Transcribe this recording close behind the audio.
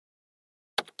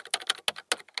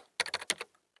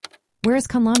Where is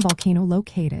Kanlaon Volcano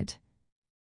located?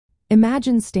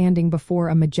 Imagine standing before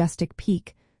a majestic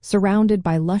peak, surrounded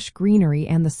by lush greenery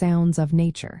and the sounds of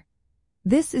nature.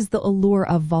 This is the allure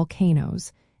of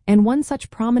volcanoes, and one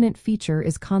such prominent feature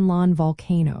is Kanlaon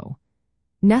Volcano.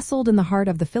 Nestled in the heart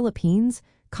of the Philippines,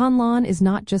 Kanlaon is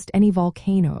not just any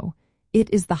volcano,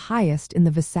 it is the highest in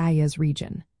the Visayas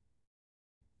region.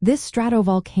 This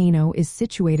stratovolcano is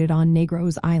situated on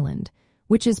Negros Island,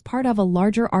 which is part of a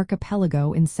larger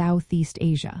archipelago in Southeast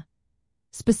Asia.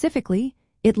 Specifically,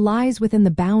 it lies within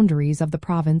the boundaries of the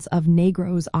province of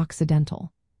Negros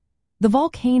Occidental. The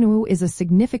volcano is a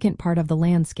significant part of the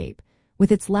landscape, with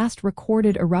its last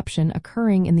recorded eruption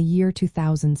occurring in the year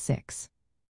 2006.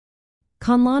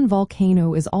 Kanlaon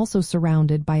Volcano is also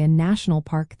surrounded by a national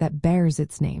park that bears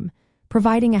its name,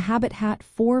 providing a habitat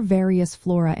for various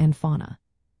flora and fauna.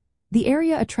 The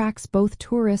area attracts both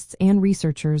tourists and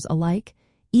researchers alike,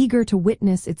 eager to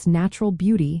witness its natural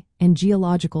beauty and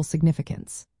geological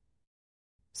significance.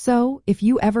 So, if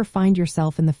you ever find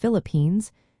yourself in the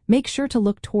Philippines, make sure to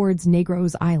look towards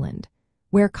Negros Island,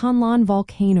 where Kanlaon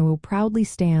Volcano proudly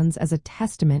stands as a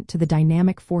testament to the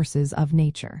dynamic forces of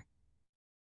nature.